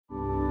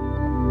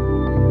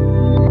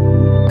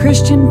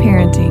Christian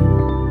Parenting.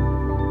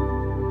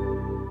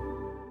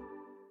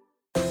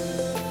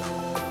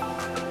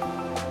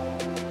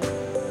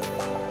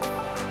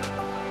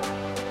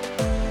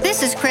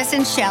 This is Chrys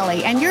and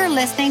Shellie, and you're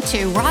listening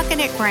to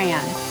Rockin' It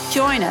Grand.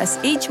 Join us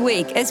each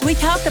week as we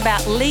talk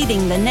about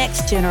leading the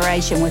next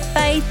generation with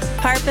faith,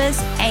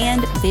 purpose,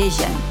 and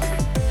vision.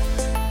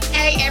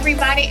 Hey,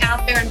 everybody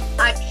out there in the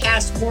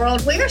podcast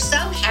world, we are so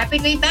happy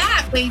to be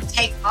back. We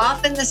take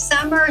off in the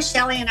summer.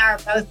 Shellie and I are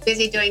both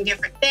busy doing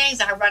different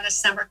things. I run a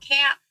summer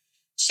camp.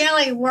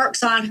 Shellie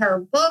works on her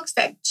books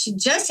that she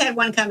just had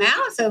one come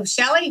out. So,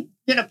 Shellie,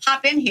 you're going to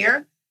pop in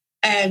here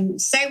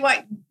and say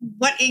what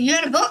you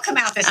had a book come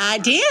out this summer. I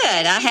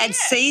did. I had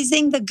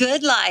Seizing the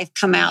Good Life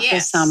come out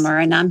this summer,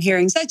 and I'm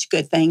hearing such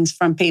good things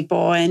from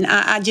people. And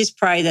I just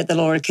pray that the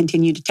Lord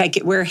continue to take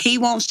it where He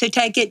wants to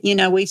take it. You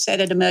know, we've said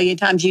it a million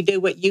times. You do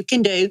what you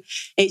can do.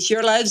 It's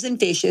your loaves and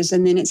fishes,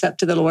 and then it's up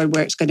to the Lord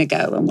where it's going to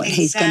go and what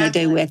He's going to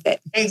do with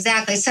it.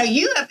 Exactly. So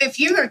if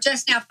you are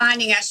just now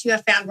finding us, you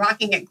have found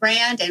Rocking It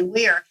Grand, and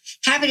we are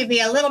happy to be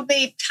a little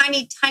bit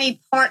tiny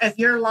part of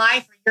your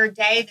life or your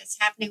day that's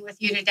happening with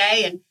you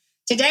today. And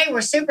today, we're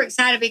super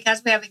excited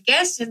because we have a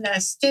guest in the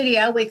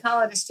studio. We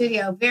call it a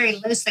studio very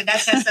loosely. That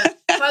has the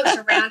quotes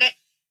around it.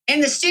 In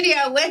the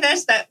studio with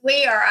us, but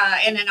we are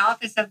in an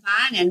office of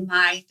mine, and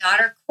my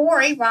daughter,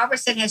 Korie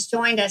Robertson, has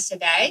joined us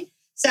today.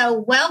 So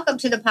welcome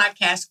to the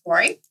podcast,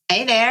 Korie.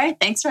 Hey there.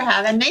 Thanks for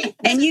having me.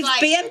 And you've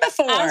been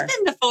before. I've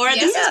been before. Yeah.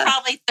 This is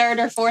probably third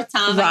or fourth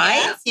time, right? I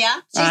guess.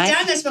 Yeah. She's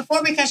done this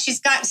before because she's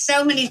got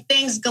so many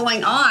things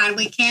going on.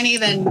 We can't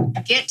even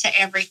get to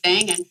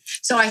everything. And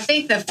so I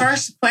think the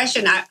first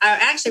question, I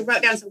actually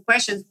wrote down some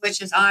questions, which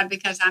is odd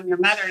because I'm your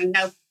mother and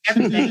know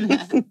everything.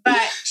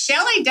 But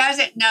Shellie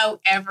doesn't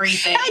know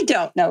everything. I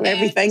don't know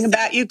everything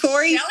about you,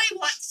 Korie. Shellie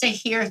wants to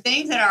hear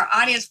things, and our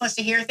audience wants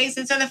to hear things.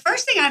 And so the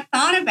first thing I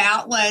thought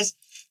about was,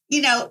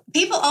 you know,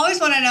 people always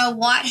want to know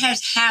what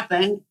has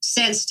happened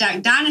since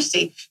Duck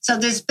Dynasty. So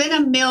there's been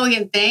a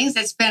million things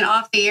that's been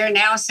off the air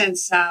now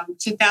since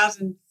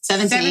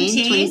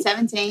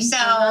 2017.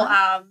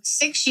 So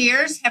 6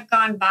 years have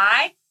gone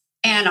by,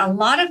 and a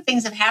lot of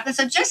things have happened.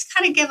 So just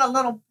kind of give a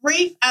little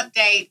brief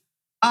update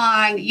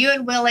on you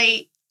and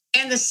Willie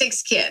and the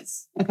 6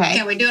 kids. Okay.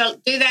 Can we do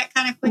that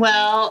kind of quickly?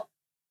 Well,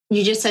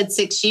 you just said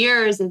 6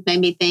 years. It made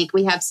me think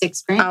we have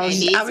 6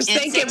 grandbabies. I was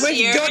thinking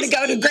we're going to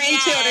go to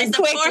grandchildren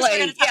quickly. Of course, we're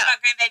going to talk about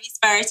grandbabies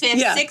first. We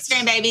have 6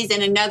 grandbabies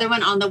and another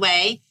one on the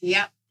way.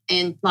 Yep.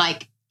 And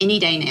like any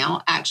day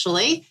now,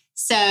 actually.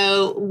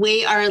 So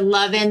we are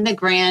loving the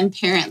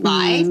grandparent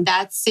life.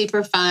 That's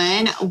super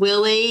fun.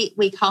 Willie,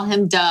 we call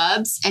him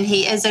Dubs, and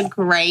he is a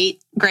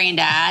great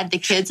granddad. The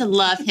kids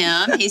love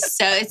him. It's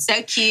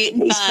so cute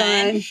and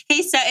fun.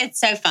 It's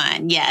so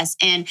fun. Yes.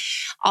 And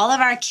all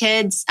of our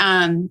kids,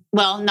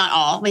 well, not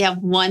all. We have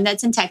one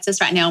that's in Texas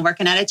right now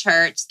working at a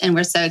church, and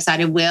we're so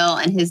excited. Will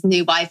and his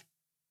new wife,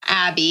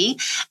 Abby,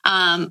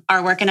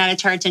 are working at a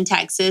church in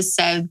Texas.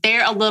 So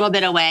they're a little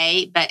bit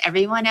away, but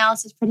everyone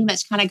else has pretty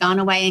much kind of gone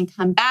away and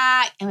come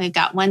back. And we've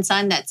got one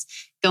son that's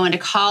going to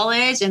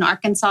college in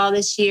Arkansas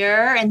this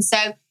year. And so,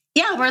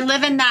 yeah, we're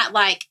living that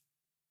like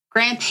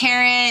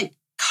grandparent,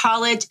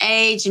 college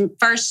age and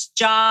first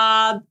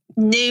job,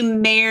 new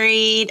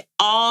married,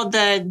 all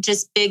the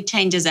just big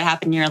changes that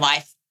happen in your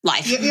life.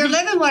 You're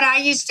living what I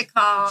used to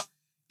call,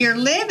 you're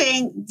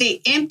living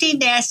the empty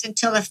nest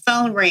until the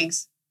phone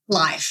rings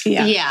life.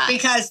 Yeah.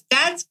 Because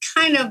that's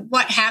kind of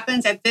what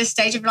happens at this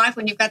stage of your life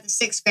when you've got the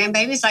 6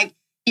 grandbabies. Like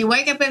you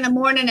wake up in the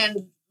morning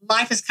and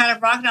life is kind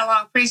of rocking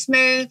along pretty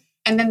smooth,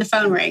 and then the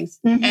phone rings.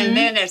 And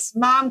then it's,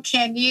 Mom,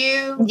 can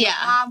you? Yeah.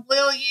 Mom,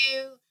 will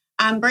you?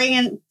 I'm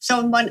bringing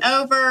someone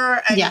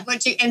over.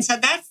 And so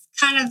that's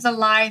kind of the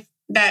life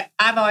that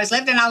I've always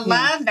lived, and I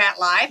love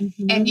that life.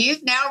 And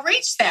you've now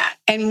reached that.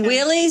 And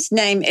Willie's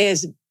name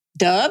is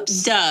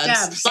Dubs?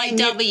 Dubs. Like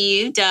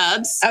W,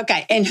 Dubs.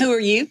 Okay. And who are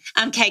you?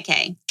 I'm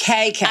KK.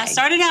 KK. I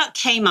started out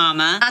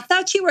K-Mama. I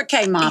thought you were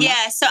K-Mama.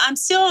 Yeah, so I'm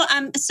still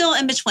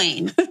in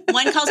between.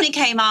 One calls me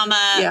K-Mama.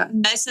 Yeah.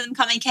 Most of them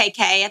call me KK.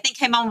 I think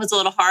K-Mama was a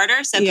little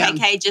harder, so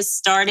KK just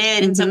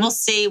started. And so we'll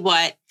see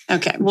what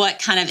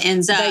kind of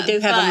ends up. They do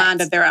have a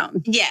mind of their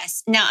own.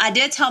 Yes. Now, I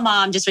did tell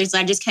Mom just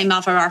recently, I just came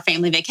off of our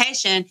family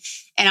vacation,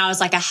 and I was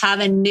like, I have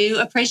a new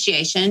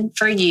appreciation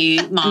for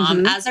you,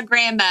 Mom, as a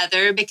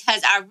grandmother,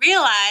 because I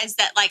realized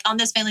that like on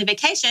this family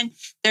vacation,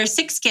 there's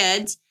 6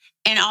 kids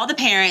and all the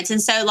parents.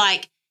 And so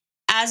like,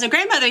 as a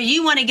grandmother,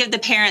 you want to give the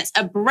parents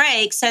a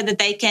break so that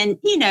they can,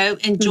 you know,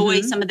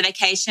 enjoy some of the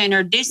vacation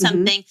or do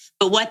something.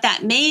 But what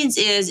that means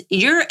is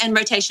you're in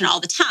rotation all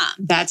the time.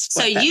 That's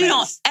what so that you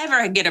means. don't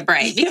ever get a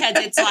break because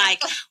it's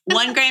like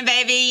one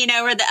grandbaby, you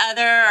know, or the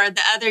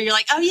other, you're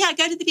like, oh yeah,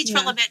 go to the beach for a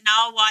little bit and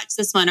I'll watch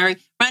this one, or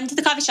run to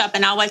the coffee shop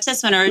and I'll watch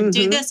this one, or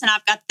do this and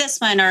I've got this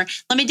one, or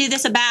let me do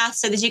this a bath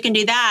so that you can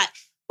do that.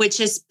 which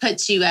just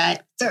puts you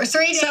at 3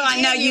 days. So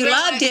I know you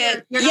loved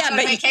it. You're not on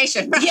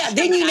vacation. Right? Yeah,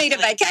 then you need a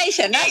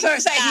vacation. That's what I'm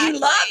saying. You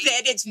loved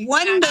it. It's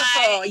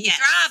wonderful. You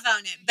thrive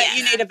on it, but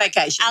you need a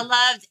vacation. I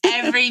loved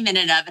every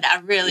minute of it. I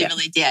really,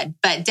 really did.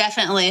 But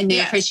definitely a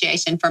new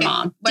appreciation for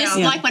Mom. Just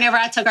like whenever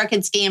I took our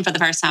kids skiing for the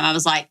first time, I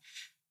was like,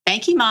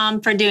 thank you,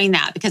 Mom, for doing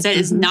that, because it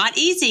is not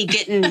easy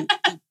getting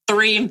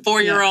 3 and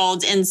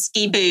 4-year-olds in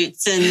ski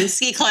boots and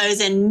ski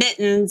clothes and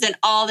mittens and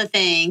all the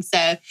things.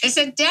 So it's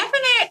a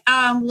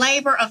definite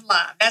labor of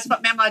love. That's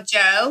what Mama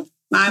Jo,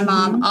 my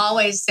mom,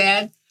 always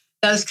said.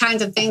 Those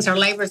kinds of things are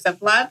labors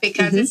of love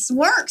because it's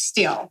work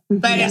still,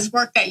 but it's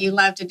work that you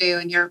love to do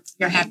and you're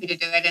happy to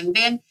do it. And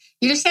then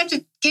you just have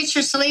to get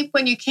your sleep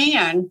when you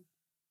can.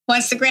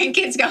 Once the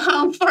grandkids go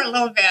home for a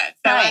little bit.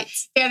 So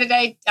the other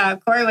day,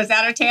 Korie was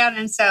out of town,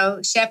 and so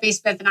Sheppy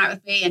spent the night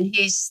with me, and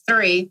he's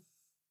 3.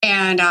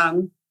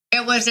 And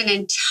it was an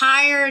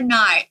entire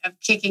night of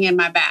kicking in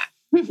my back.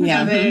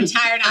 Yeah. An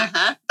entire night.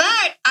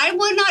 But I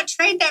would not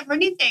trade that for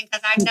anything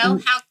because I know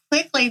how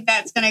quickly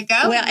that's going to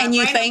go. Well, and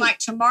you think, like,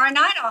 tomorrow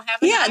night I'll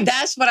have a night.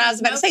 That's what I was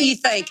about to say. You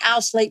think,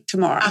 I'll sleep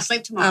tomorrow. I'll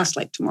sleep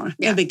tomorrow.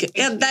 Yeah. It'll be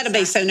good. That'll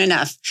be soon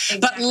enough. Exactly.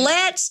 But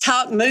let's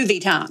talk movie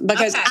time,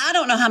 because I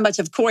don't know how much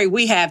of Korie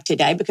we have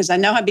today, because I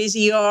know how busy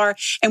you are.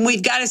 And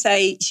we've got to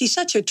say, she's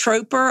such a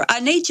trooper.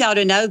 I need y'all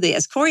to know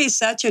this. Korie is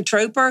such a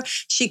trooper.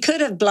 She could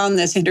have blown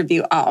this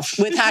interview off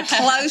with how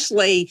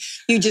closely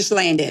you just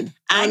landed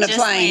on the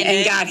plane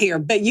and got here,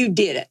 but you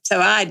did it. So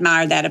I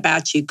admire that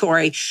about you,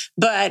 Korie.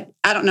 But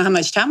I don't know how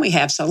much time we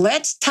have. So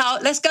let's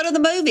talk. Let's go to the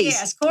movies.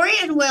 Yes, Korie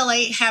and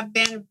Willie have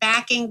been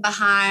backing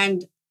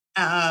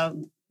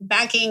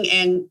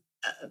and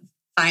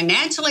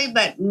financially,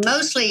 but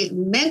mostly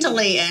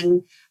mentally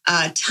and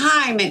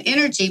time and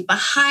energy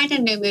behind a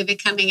new movie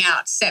coming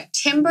out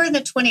September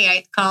the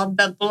 28th called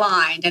The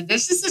Blind. And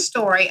this is the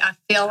story of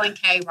Phil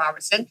and Kay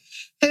Robertson,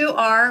 who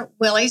are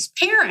Willie's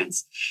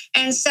parents.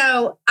 And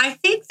so I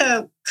think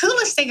the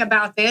coolest thing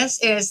about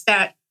this is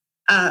that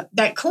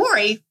that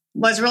Korie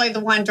was really the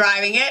one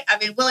driving it. I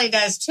mean, Willie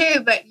does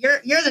too, but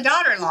you're the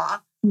daughter-in-law.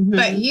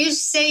 But you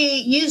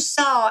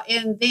saw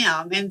in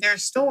them, in their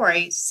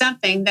story,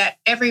 something that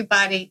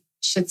everybody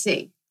should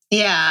see.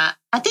 Yeah,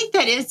 I think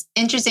that is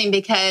interesting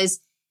because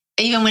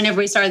even whenever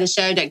we started the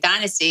show, Duck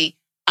Dynasty,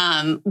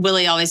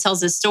 Willie always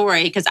tells this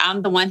story because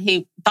I'm the one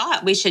who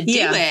thought we should do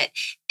it.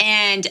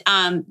 And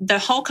the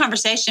whole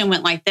conversation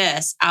went like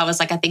this. I was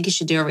like, I think you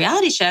should do a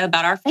reality show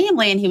about our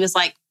family. And he was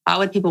like, why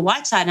would people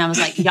watch that? And I was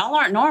like, y'all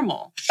aren't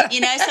normal.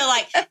 You know, so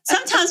like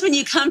sometimes when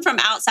you come from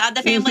outside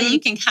the family, you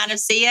can kind of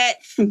see it.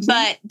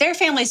 But their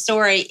family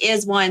story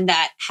is one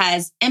that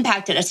has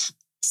impacted us,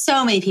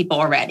 so many people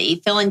already.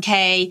 Phil and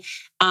Kay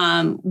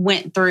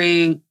went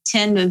through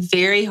 10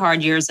 very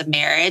hard years of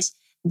marriage.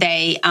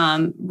 They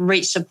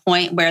reached a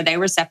point where they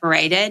were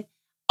separated.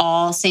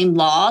 All seemed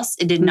lost.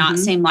 It did not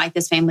seem like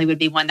this family would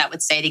be one that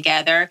would stay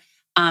together.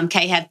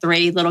 Kay had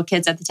 3 little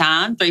kids at the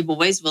time, 3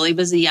 boys. Willie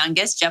was the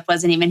youngest. Jeff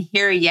wasn't even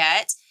here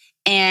yet.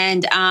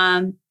 And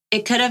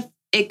it could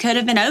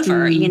have been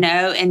over, you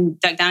know, and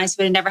Duck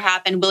Dynasty would have never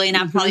happened. Willie and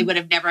I probably would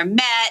have never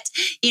met.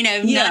 You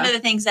know, none of the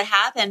things that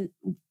happened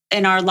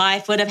in our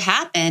life would have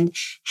happened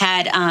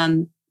had,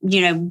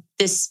 you know,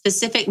 this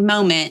specific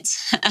moment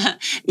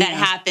that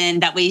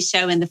happened that we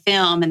show in the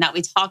film and that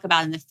we talk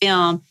about in the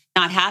film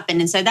not happen.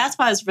 And so that's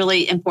why it's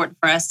really important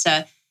for us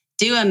to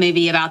do a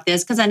movie about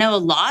this, because I know a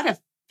lot of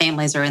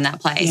families are in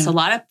that place. A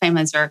lot of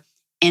families are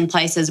in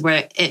places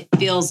where it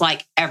feels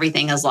like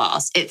everything is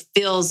lost. It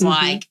feels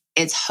like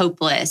it's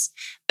hopeless.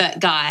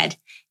 But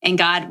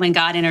when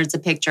God enters the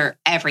picture,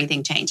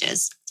 everything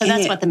changes. So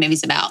that's what the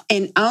movie's about.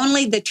 And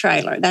only the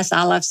trailer, that's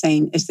all I've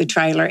seen is the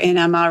trailer. And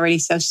I'm already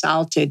so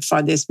salted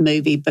for this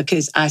movie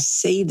because I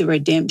see the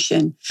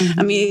redemption.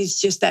 I mean,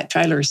 it's just that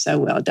trailer is so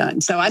well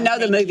done. So I know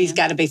the movie's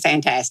got to be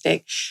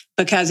fantastic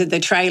because of the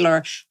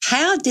trailer.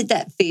 How did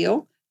that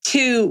feel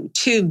to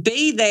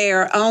be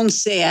there on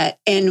set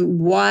and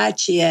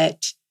watch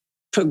it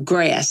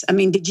progress? I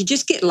mean, did you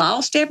just get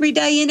lost every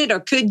day in it, or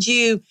could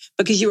you,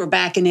 because you were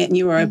back in it and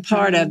you were a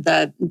part of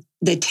the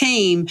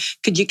team,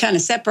 could you kind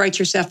of separate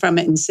yourself from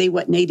it and see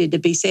what needed to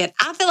be said?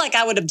 I feel like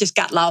I would have just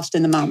got lost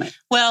in the moment.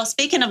 Well,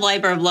 speaking of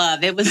labor of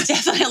love, it was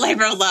definitely a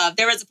labor of love.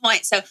 There was a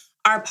point. So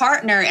our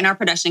partner in our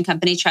production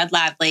company, Tread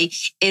Lively,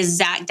 is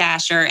Zach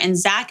Dasher. And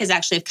Zach is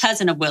actually a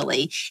cousin of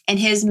Willie. And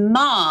his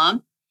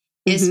mom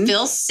is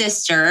Phil's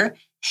sister,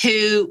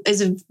 who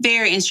is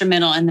very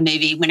instrumental in the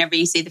movie. Whenever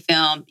you see the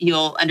film,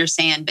 you'll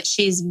understand. But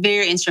she's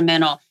very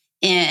instrumental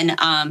in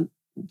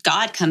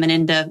God coming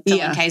into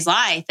Phil and Kay's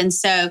life. And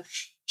so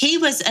he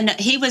was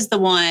the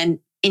one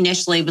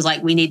initially was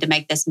like, we need to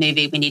make this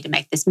movie. We need to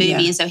make this movie. Yeah.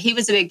 And so he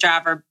was a big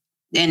driver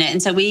in it.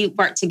 And so we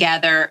worked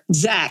together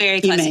very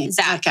closely.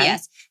 Zach,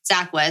 yes.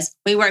 Zach was.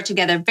 We worked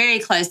together very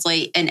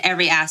closely in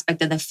every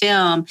aspect of the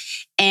film.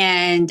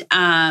 And,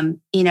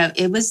 you know,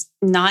 it was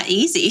not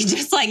easy,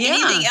 just like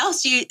anything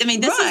else. This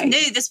is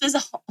new. This was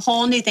a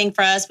whole new thing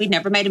for us. We'd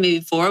never made a movie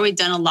before. We'd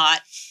done a lot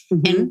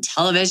in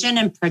television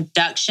and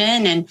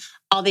production and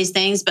all these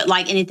things. But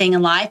like anything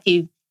in life,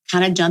 you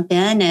kind of jump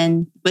in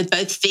and with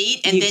both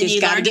feet, and then you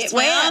learn to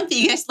swim. Wet.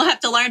 You just have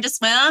to learn to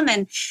swim,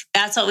 and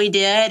that's what we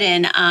did.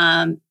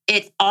 And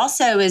it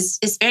also is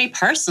very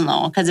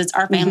personal because it's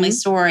our family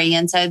story,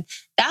 and so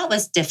that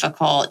was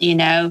difficult, you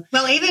know.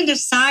 Well, even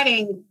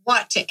deciding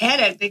what to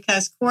edit,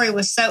 because Korie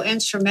was so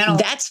instrumental.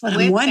 That's what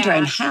I'm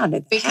wondering. How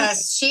did that because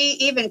happen? she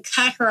even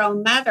cut her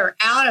own mother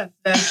out of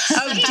the.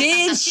 Oh,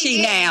 did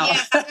she now?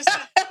 Yes, I'm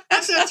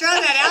just going to throw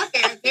that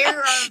out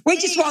there. We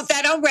just want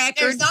that on record.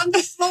 There's on the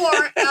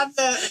floor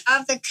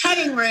of the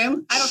cutting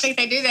room. I don't think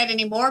they do that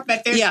anymore,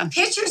 but there's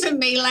pictures of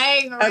me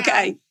laying around.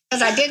 Okay.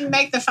 Because I didn't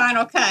make the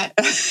final cut.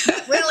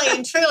 Really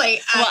and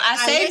truly.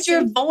 I saved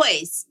your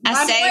voice.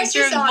 I saved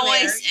your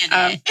voice in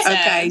it.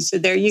 Okay, so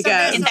there you go.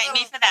 And thank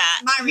me for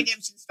that. My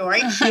redemption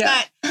story.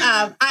 But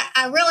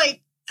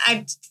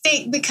I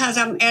think because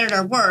I'm editor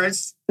of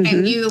words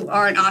and you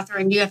are an author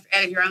and you have to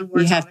edit your own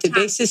words. You have to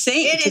be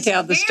succinct to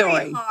tell the story.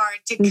 It is very hard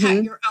to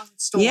cut your own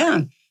story.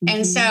 Yeah.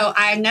 And so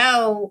I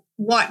know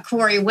what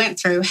Korie went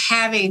through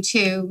having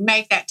to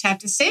make that tough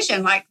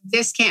decision. Like,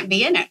 this can't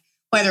be in it.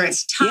 Whether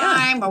it's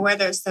time or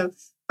whether it's the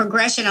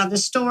progression of the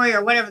story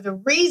or whatever the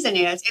reason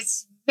is,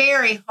 it's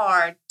very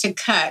hard to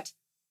cut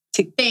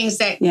things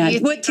that you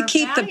think to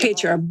keep valuable. the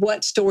picture of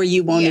what story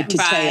you wanted to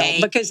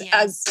tell. Because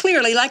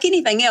clearly, like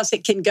anything else,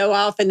 it can go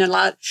off in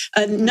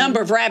a number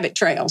of rabbit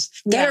trails.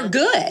 They're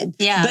good.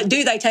 Yeah. But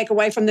do they take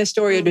away from the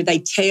story or do they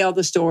tell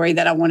the story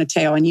that I want to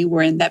tell? And you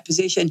were in that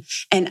position.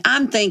 And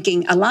I'm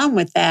thinking, along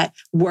with that,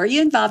 were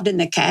you involved in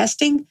the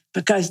casting?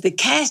 Because the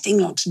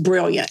casting looks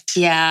brilliant.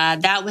 Yeah,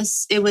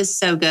 it was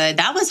so good.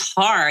 That was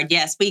hard.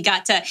 Yes,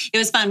 it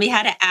was fun. We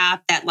had an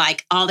app that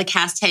like all the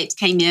cast tapes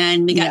came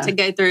in. We got to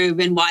go through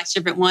and watch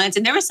different ones.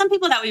 And there were some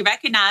people that we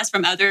recognized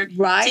from other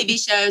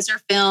TV shows or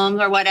films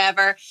or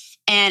whatever.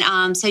 And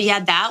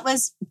that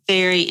was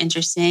very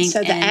interesting.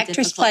 So the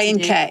actress playing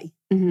Kay.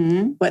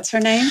 What's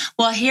her name?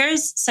 Well,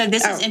 this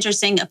is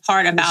interesting. A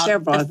part about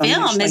the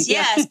film is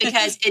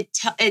because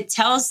it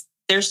tells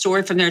their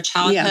story from their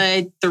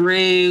childhood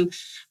through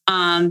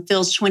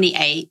Phil's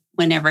 28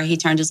 whenever he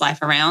turned his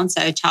life around.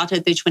 So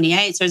childhood through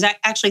 28. So there's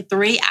actually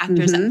 3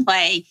 actors that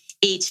play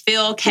each,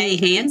 Phil,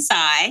 Kay, and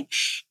Cy,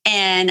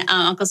 and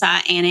Uncle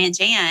Cy and Aunt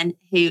Jan,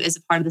 who is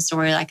a part of the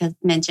story, like I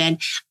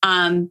mentioned.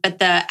 But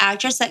the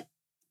actress that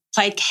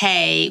played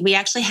Kay, we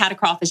actually had a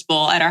crawfish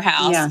bowl at our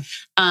house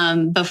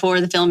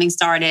before the filming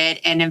started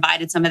and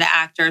invited some of the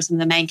actors, some of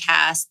the main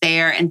cast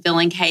there, and Phil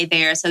and Kay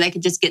there so they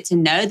could just get to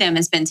know them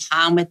and spend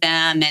time with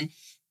them. And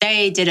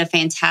they did a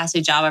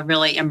fantastic job of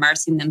really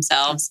immersing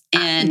themselves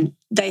in.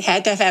 They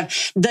had to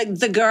have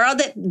the girl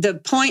the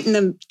point in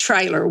the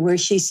trailer where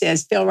she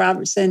says, Phil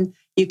Robertson,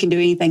 you can do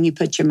anything you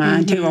put your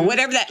mind to, or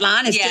whatever that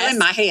line is still in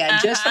my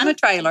head, just from the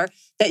trailer,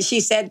 that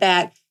she said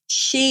that.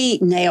 She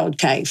nailed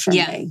Kay for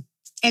me.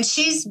 And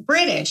she's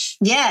British.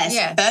 Yes.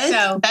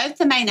 Both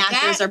the main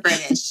actors are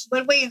British.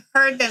 When we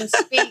heard them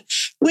speak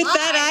with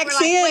that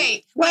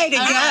accent, way to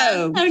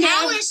go.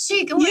 How is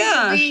she going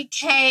to be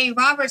Kay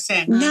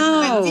Robertson?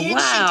 No, but then she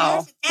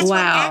does it. That's what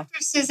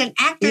actresses and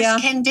actors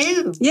can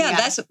do.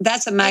 Yeah,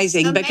 that's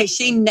amazing because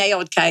she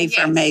nailed Kay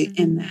for me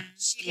in that.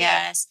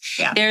 Yes.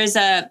 Yeah. There's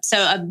a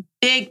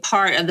big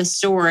part of the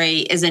story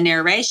is a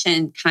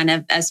narration kind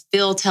of as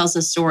Phil tells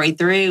the story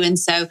through. And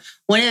so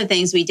one of the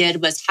things we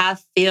did was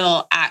have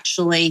Phil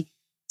actually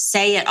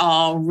say it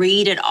all,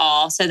 read it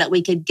all so that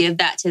we could give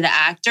that to the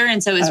actor.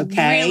 And so it's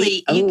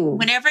really,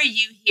 whenever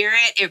you hear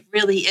it, it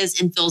really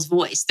is in Phil's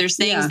voice. There's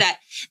things that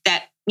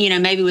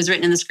maybe was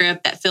written in the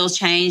script that Phil's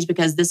changed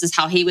because this is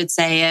how he would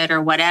say it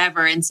or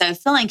whatever. And so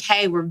Phil and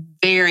Kay were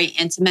very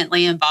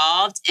intimately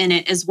involved in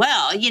it as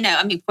well.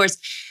 Of course,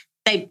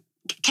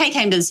 Kay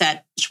came to the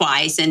set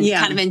twice and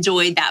kind of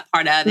enjoyed that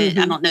part of it.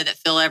 I don't know that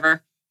Phil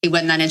he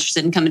wasn't that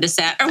interested in coming to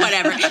set or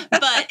whatever.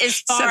 But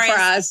as far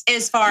as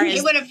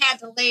he would have had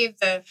to leave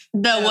the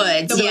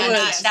woods.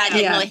 That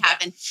didn't really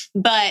happen.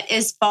 But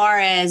as far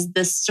as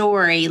the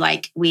story,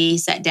 like we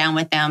sat down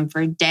with them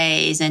for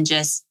days and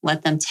just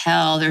let them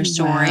tell their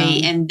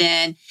story. And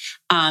then,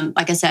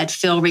 like I said,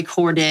 Phil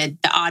recorded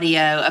the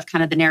audio of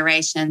kind of the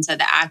narration so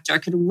the actor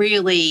could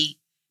really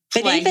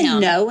play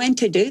him. Knowing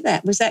to do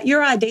that, was that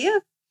your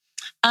idea?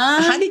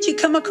 How did you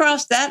come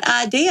across that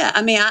idea?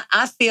 I mean,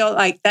 I feel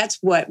like that's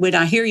when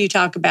I hear you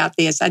talk about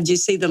this, I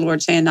just see the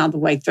Lord's hand all the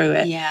way through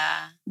it.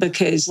 Yeah.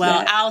 Because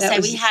I'll say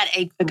we had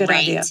a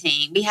great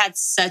team. We had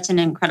such an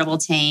incredible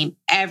team.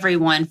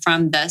 Everyone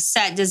from the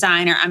set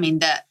designer,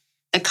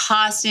 the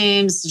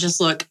costumes just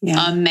look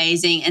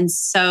amazing and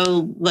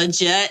so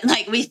legit.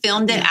 Like we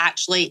filmed it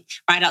actually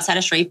right outside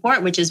of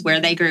Shreveport, which is where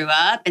they grew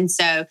up. And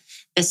so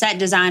the set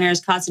designers,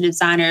 costume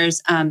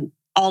designers,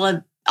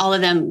 all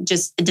of them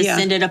just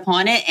descended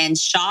upon it and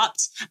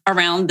shopped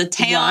around the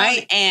town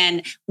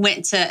and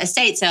went to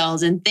estate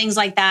sales and things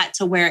like that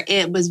to where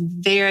it was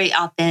very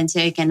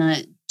authentic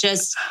and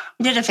just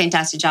did a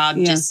fantastic job.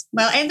 And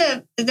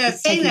the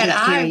thing that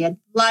I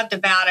loved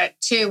about it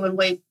too, when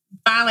we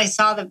finally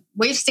saw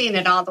we've seen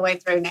it all the way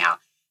through now,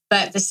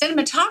 But the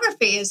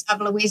cinematography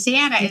of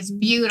Louisiana is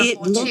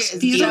beautiful. It looks too.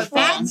 beautiful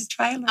So in the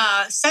trailer.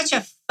 Such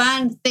a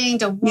fun thing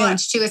to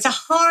watch too. It's a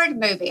hard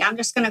movie. I'm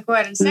just going to go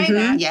ahead and say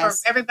that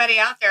for everybody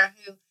out there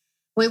who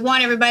we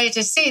want everybody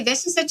to see.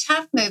 This is a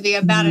tough movie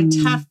about a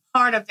tough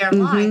part of their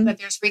life, but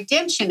there's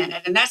redemption in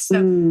it, and that's the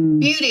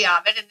beauty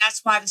of it, and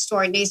that's why the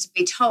story needs to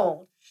be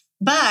told.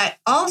 But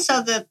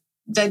also the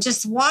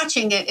just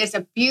watching it is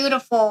a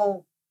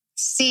beautiful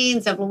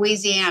scenes of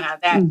Louisiana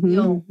that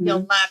you'll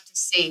love to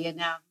see.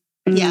 And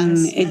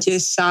it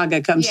just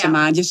saga comes to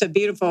mind. Just a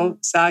beautiful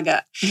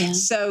saga. Yeah.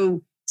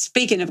 So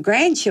speaking of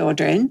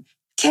grandchildren,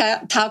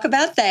 talk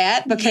about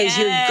that because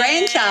your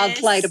grandchild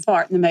played a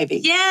part in the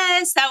movie.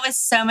 Yes, that was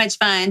so much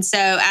fun. So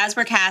as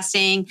we're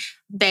casting,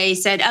 they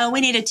said, "Oh, we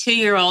need a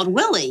 2-year-old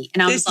Willie,"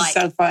 and I was like,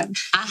 "This is so fun."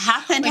 I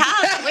happen to have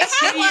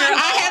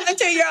I have a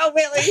 2-year-old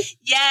Willie.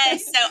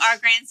 Yes. So our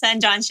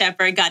grandson John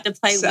Shepherd got to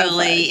play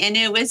Willie, and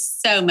it was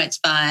so much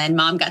fun.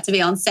 Mom got to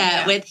be on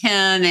set with him,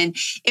 and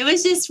it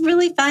was just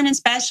really fun and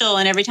special.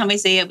 And every time we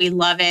see it, we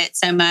love it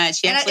so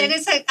much. And it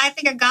is, I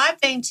think, a God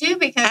thing too,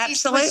 because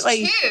he was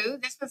 2.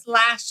 This was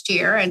last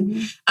year,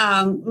 and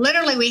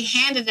literally we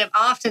handed him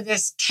off to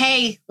this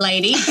Kay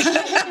lady. He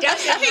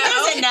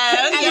doesn't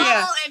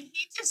know. And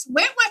he just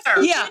went with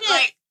her. Yeah.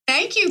 Like,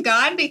 thank you,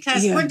 God,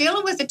 because we're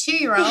dealing with a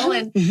 2-year-old,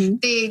 and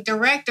the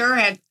director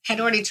had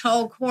already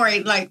told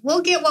Korie, like,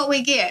 we'll get what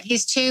we get.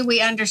 He's 2, we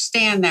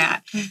understand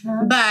that.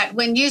 But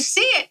when you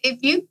see it,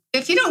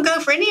 if you don't go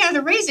for any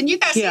other reason, you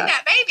got to see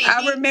that baby.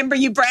 I remember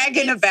you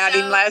bragging about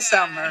him last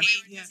summer.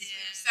 We were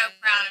so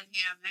proud of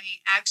him that he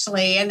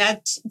actually, and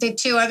that the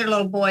 2 other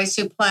little boys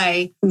who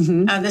play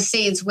the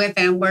scenes with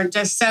him were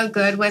just so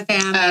good with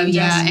him. Oh,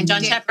 yeah. And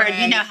John Shepherd,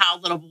 you know how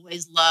little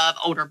boys love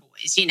older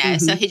boys, you know,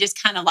 so he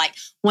just kind of like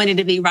wanted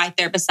to be right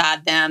there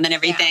beside them and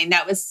everything.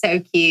 That was so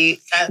cute.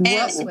 So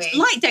sweet.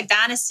 Like Duck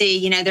Dynasty,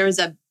 you know, there was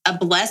a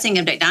blessing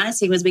of Duck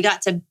Dynasty was we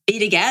got to be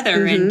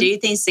together and do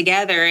things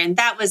together. And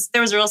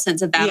there was a real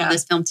sense of that on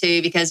this film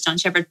too, because John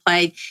Shepherd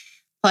played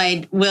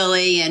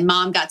Willie, and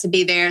Mom got to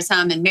be there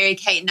some, and Mary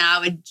Kate and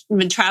I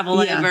would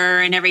travel over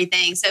and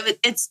everything. So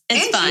it's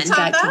fun.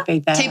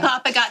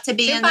 T-Papa got to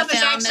be in the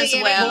film as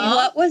well.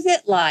 What was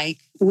it like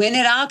when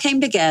it all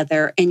came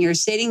together and you're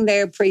sitting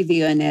there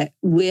previewing it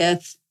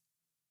with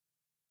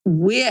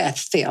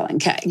Phil and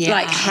Kay? Yeah.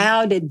 Like,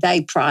 how did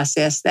they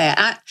process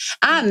that?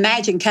 I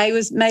imagine Kay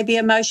was maybe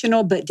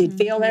emotional, but did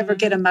Phil ever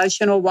get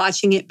emotional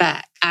watching it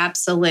back?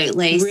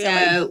 Absolutely.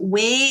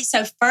 Really?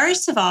 So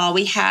first of all,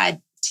 we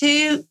had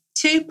two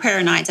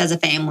prayer nights as a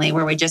family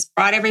where we just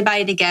brought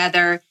everybody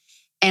together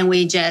and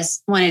we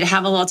just wanted to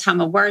have a little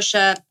time of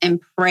worship and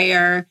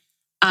prayer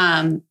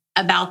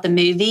about the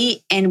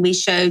movie. And we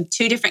showed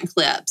 2 different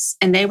clips,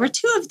 and they were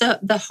 2 of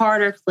the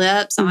harder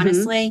clips,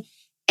 honestly.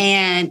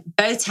 And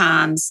both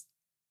times,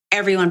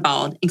 everyone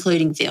bawled,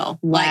 including Phil.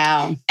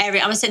 Wow.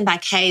 I was sitting by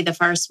Kay the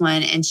first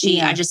one, and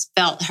I just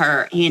felt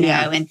her, you know.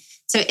 Yeah. And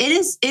so it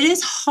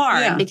is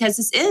hard because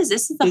this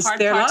is the hard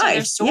part of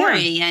their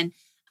story. And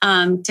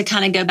to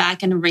kind of go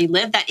back and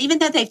relive that, even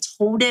though they've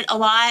told it a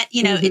lot,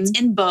 you know, it's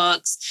in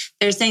books,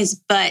 there's things,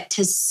 but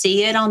to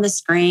see it on the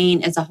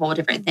screen is a whole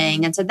different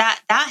thing. And so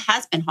that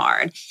has been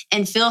hard.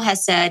 And Phil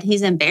has said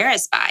he's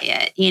embarrassed by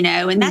it, you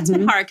know, and that's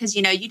been hard because,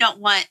 you know, you don't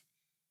want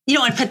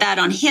to put that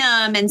on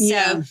him. And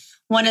so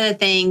one of the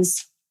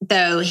things,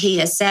 though, he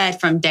has said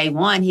from day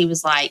one, he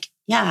was like,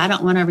 I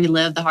don't want to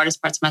relive the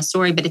hardest parts of my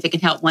story, but if it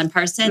can help one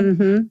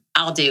person,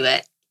 I'll do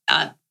it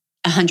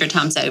 100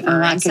 times over.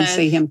 Oh, I can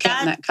see him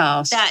cutting that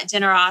cost. That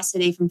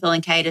generosity from Phil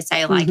and Kay to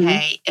say, like,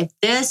 hey, if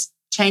this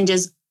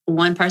changes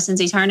one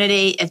person's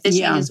eternity, if this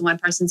changes one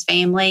person's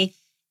family,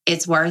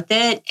 it's worth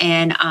it.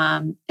 And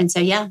so,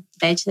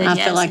 they said I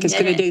feel like it's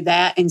going to do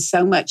that and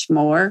so much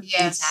more.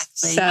 Yes,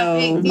 exactly.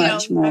 So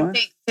much more. I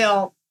think,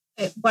 Phil,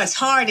 what's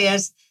hard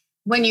is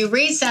when you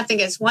read something,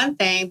 it's one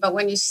thing, but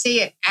when you see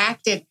it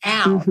acted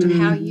out,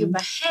 how you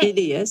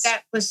behave,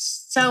 that was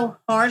so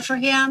hard for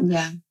him.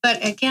 Yeah.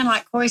 But again,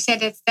 like Korie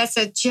said, that's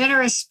a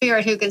generous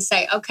spirit who can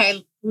say,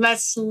 okay,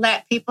 let's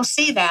let people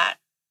see that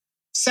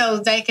so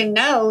they can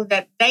know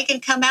that they can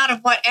come out of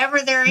whatever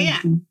they're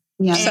in.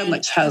 Yeah, so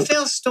much hope.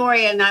 Phil's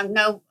story, and I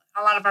know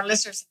a lot of our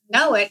listeners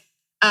know it,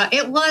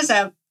 it was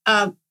a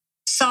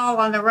Saul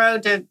on the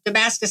road to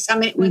Damascus. I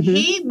mean, when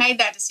he made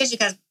that decision,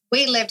 because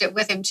we lived it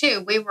with him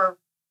too, we were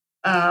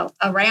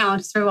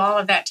around through all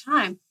of that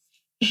time.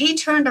 He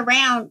turned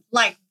around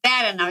like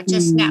that, and I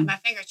just snapped my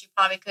fingers. You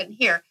probably couldn't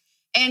hear,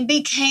 and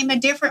became a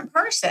different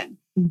person.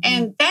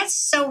 And that's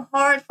so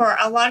hard for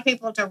a lot of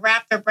people to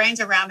wrap their brains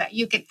around, that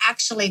you can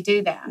actually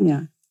do that.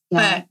 Yeah.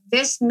 But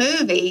this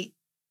movie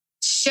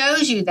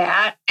shows you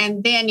that,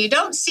 and then you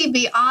don't see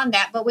beyond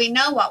that, but we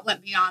know what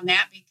went beyond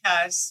that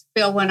because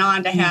Phil went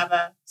on to have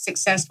a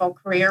successful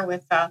career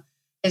with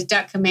his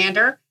Duck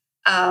Commander,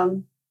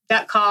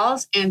 Duck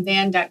Calls, and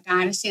then Duck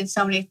Dynasty, and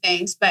so many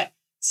things. But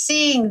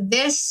seeing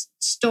this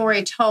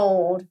story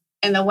told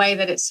and the way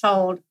that it's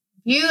told,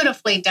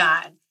 beautifully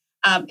done,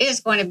 is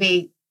going to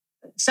be,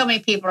 so many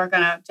people are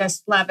going to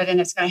just love it,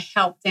 and it's going to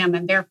help them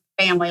and their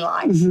family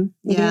life. Mm-hmm.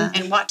 Yeah.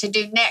 And what to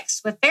do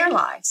next with their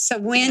lives. So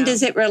when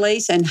does it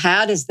release and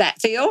how does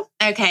that feel?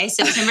 Okay,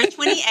 September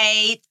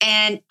 28th.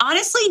 And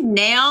honestly,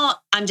 now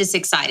I'm just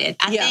excited.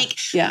 I think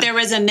there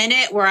was a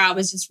minute where I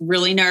was just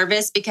really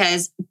nervous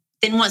because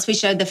then once we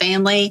showed the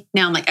family,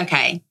 now I'm like,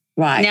 okay,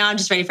 now I'm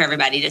just ready for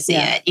everybody to see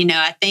it. You know,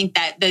 I think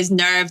that those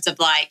nerves of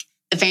like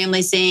the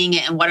family seeing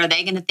it and what are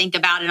they going to think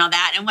about and all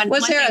that. And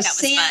was there a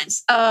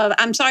sense of,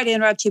 I'm sorry to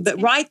interrupt you, but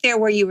right there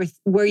where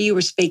you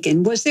were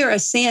speaking, was there a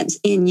sense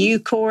in you,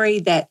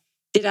 Korie, that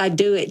did I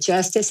do it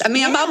justice? I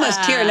mean, I'm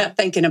almost tearing up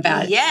thinking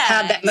about it.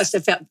 How that must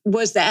have felt.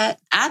 Was that?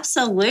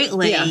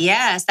 Absolutely.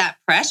 Yes. That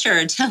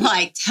pressure to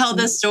like tell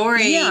the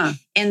story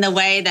in the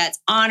way that's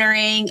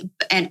honoring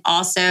and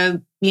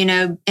also, you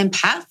know,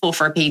 impactful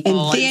for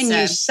people. And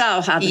then you saw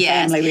how the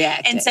family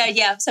reacted.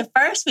 And so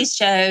first we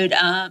showed,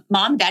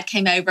 mom and dad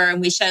came over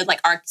and we showed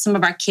like some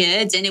of our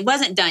kids, and it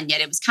wasn't done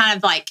yet. It was kind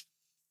of like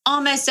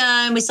almost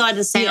done. We still had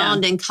the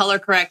sound and color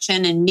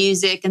correction and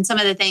music and some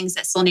of the things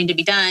that still need to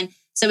be done.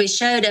 So we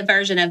showed a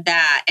version of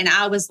that. And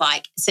I was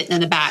like sitting in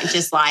the back,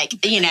 just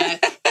like, you know,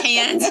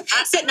 hands,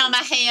 sitting on my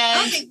hands.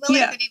 I don't think Willie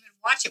could even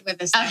watch it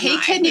with us. Oh, he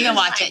couldn't even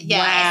watch it.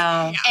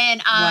 Wow.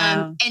 And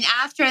and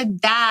after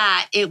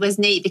that, it was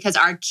neat because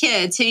our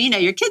kids, who, you know,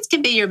 your kids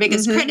can be your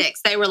biggest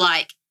critics. They were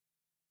like,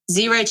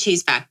 0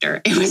 cheese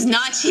factor. It was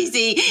not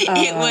cheesy.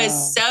 It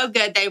was so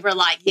good. They were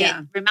like, it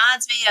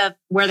reminds me of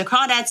Where the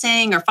Crawdads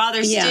Sing or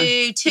Father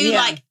Stew, two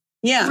like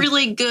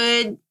really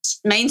good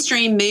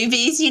mainstream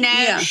movies, you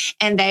know?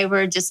 And they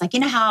were just like, you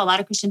know how a lot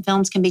of Christian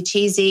films can be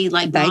cheesy?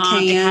 Like,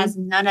 it has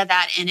none of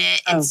that in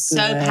it. It's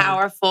so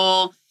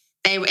powerful.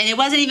 And it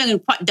wasn't even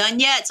quite done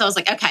yet. So I was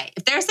like, okay,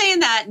 if they're saying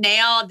that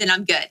now, then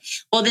I'm good.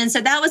 Well, then,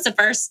 so that was the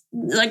first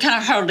like kind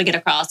of hurdle to get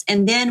across.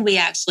 And then we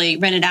actually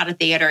rented out a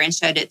theater and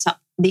showed it to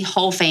the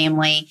whole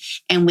family.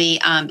 And we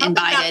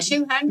invited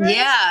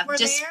 200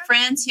 just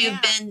friends who've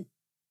been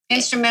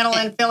instrumental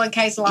in Phil and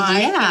Kay's life.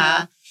 Yeah. You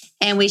know.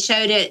 And we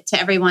showed it to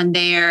everyone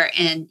there,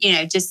 and, you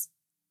know, just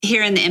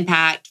hearing the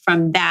impact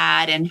from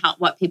that and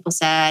what people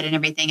said and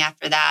everything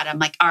after that. I'm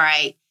like, all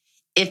right,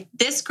 if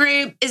this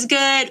group is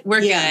good, we're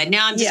good.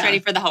 Now I'm just ready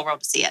for the whole world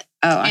to see it.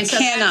 Oh, I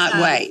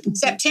cannot wait.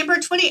 September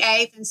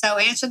 28th. And so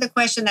answer the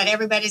question that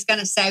everybody's going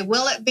to say,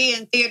 will it be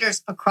in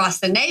theaters across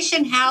the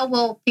nation? How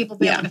will people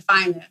be able to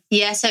find this?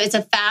 Yeah, so it's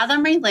a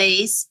Fathom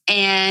release,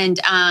 and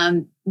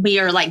we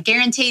are like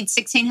guaranteed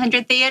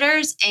 1,600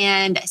 theaters.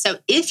 And so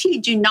if you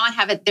do not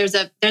have it, there's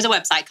a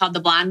website called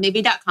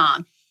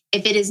theblindmovie.com.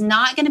 If it is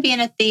not going to be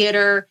in a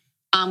theater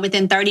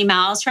within 30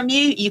 miles from you,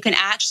 you can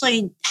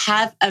actually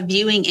have a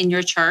viewing in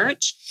your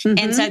church.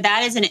 And so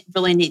that is a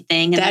really neat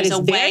thing. And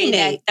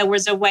there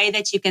was a way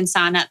that you can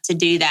sign up to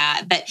do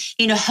that. But,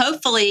 you know,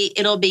 hopefully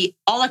it'll be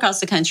all across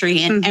the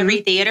country in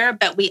every theater,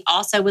 but we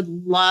also would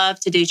love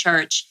to do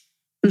church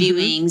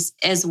viewings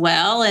as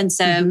well. And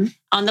so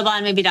on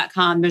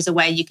theblindmovie.com, there's a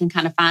way you can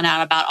kind of find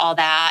out about all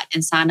that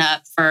and sign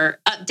up for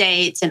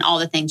updates and all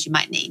the things you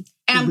might need.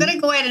 And I'm going to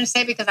go ahead and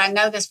say, because I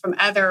know this from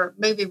other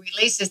movie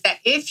releases, that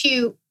if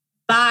you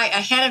buy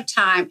ahead of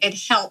time, it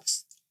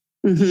helps.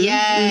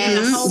 Yes.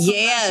 In the whole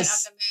promotion of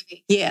the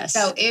movie. Yes.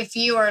 So if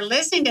you are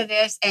listening to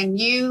this and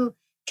you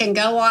can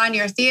go on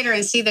your theater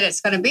and see that it's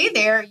going to be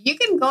there, you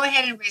can go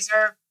ahead and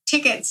reserve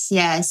tickets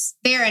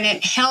there, and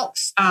it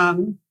helps.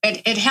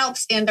 It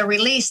helps in the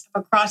release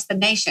across the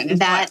nation.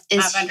 That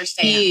is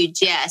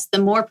huge. Yes, the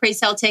more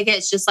pre-sale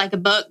tickets, just like a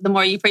book, the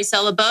more you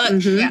pre-sell a book,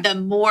 the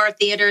more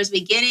theaters we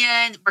get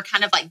in. We're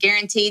kind of like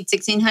guaranteed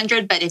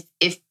 1,600. But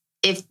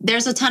if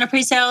there's a ton of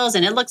pre-sales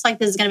and it looks like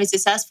this is going to be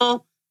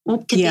successful, we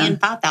could be in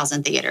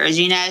 5,000 theaters.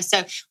 You know,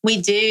 so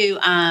we do,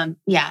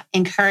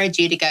 encourage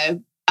you to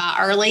go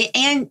early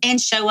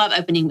and show up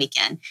opening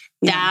weekend.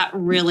 That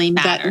really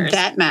matters.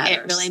 That matters.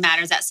 It really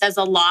matters. That says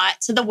a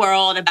lot to the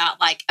world about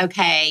like,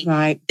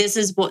 okay, this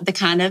is what the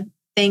kind of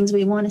things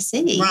we want to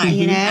see. Right.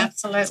 You know?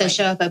 Absolutely. So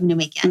show up opening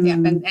weekend. Yeah.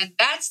 And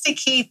that's the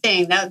key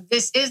thing. Now,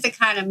 this is the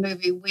kind of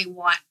movie we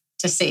want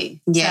to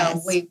see. Yes.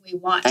 So we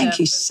want Thank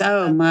you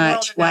so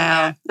much.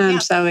 Wow. I'm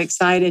so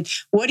excited.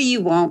 What do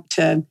you want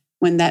to,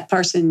 when that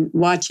person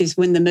watches,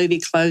 when the movie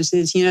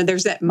closes, you know,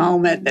 there's that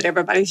moment that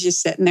everybody's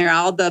just sitting there,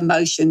 all the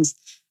emotions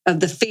of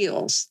the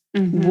feels.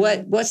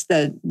 What's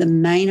the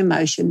main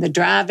emotion, the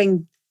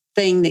driving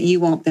thing that you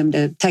want them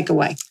to take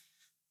away?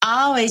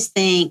 I always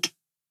think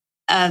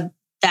of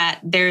that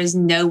there's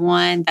no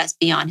one that's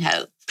beyond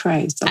hope.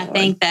 Praise the Lord. I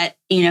think that,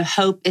 you know,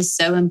 hope is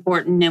so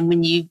important. And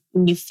when you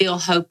feel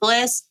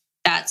hopeless,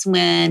 that's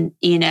when,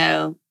 you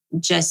know,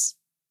 just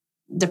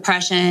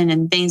depression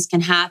and things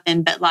can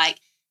happen. But like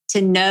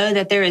to know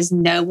that there is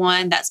no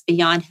one that's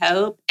beyond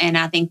hope. And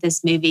I think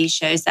this movie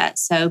shows that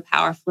so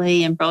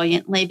powerfully and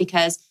brilliantly,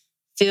 because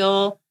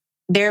Phil,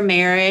 their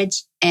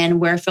marriage and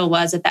where Phil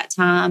was at that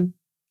time,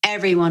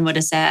 everyone would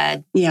have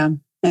said,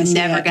 it's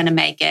never going to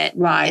make it.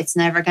 Right. It's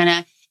never going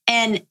to.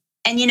 And,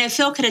 you know,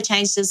 Phil could have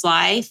changed his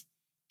life,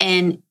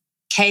 and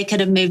Kay could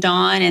have moved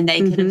on, and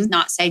they could have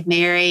not stayed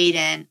married,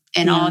 and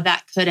all of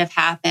that could have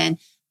happened.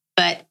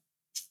 But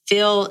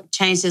Phil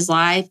changed his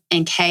life,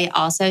 and Kay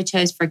also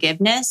chose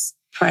forgiveness.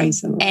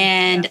 Praise the Lord.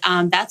 And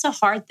that's a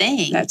hard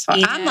thing. That's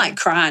hard. I'm like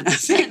crying.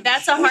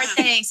 That's a hard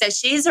thing. So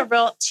she's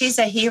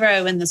a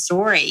hero in the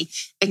story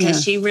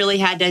because she really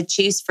had to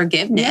choose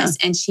forgiveness,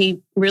 and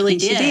she really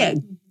did. She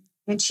did.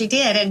 And she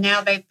did. And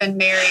now they've been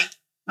married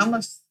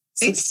almost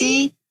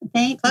 60, I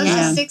think. Close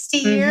to 60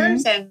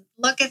 years. And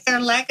look at their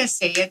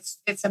legacy.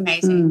 It's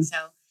amazing. So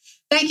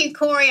thank you,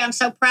 Korie. I'm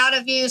so proud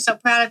of you, so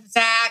proud of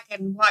Zach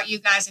and what you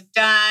guys have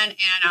done.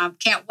 And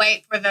can't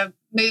wait for the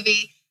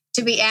movie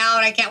to be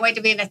out. I can't wait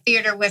to be in a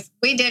theater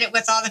we did it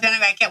with all the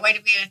family. I can't wait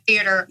to be in a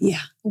theater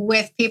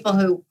with people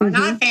who are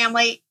not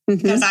family,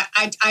 because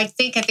I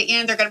think at the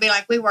end they're going to be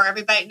like we were.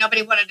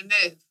 Nobody wanted to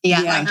move.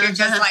 Yeah. Like you're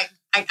just like,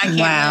 I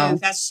can't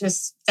move.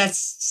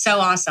 That's so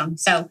awesome.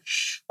 So,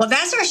 well,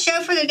 that's our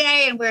show for the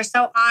day. And we're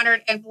so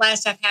honored and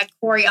blessed to have had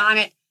Korie on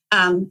it.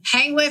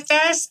 Hang with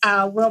us.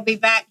 We'll be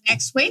back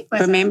next week.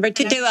 Remember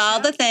to do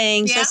all the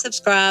things, to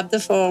subscribe, the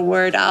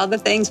forward, all the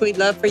things we'd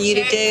love for you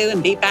to do,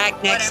 and be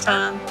back next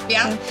time.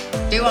 Yeah.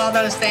 Do all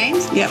those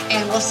things. Yep.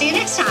 And we'll see you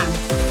next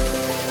time.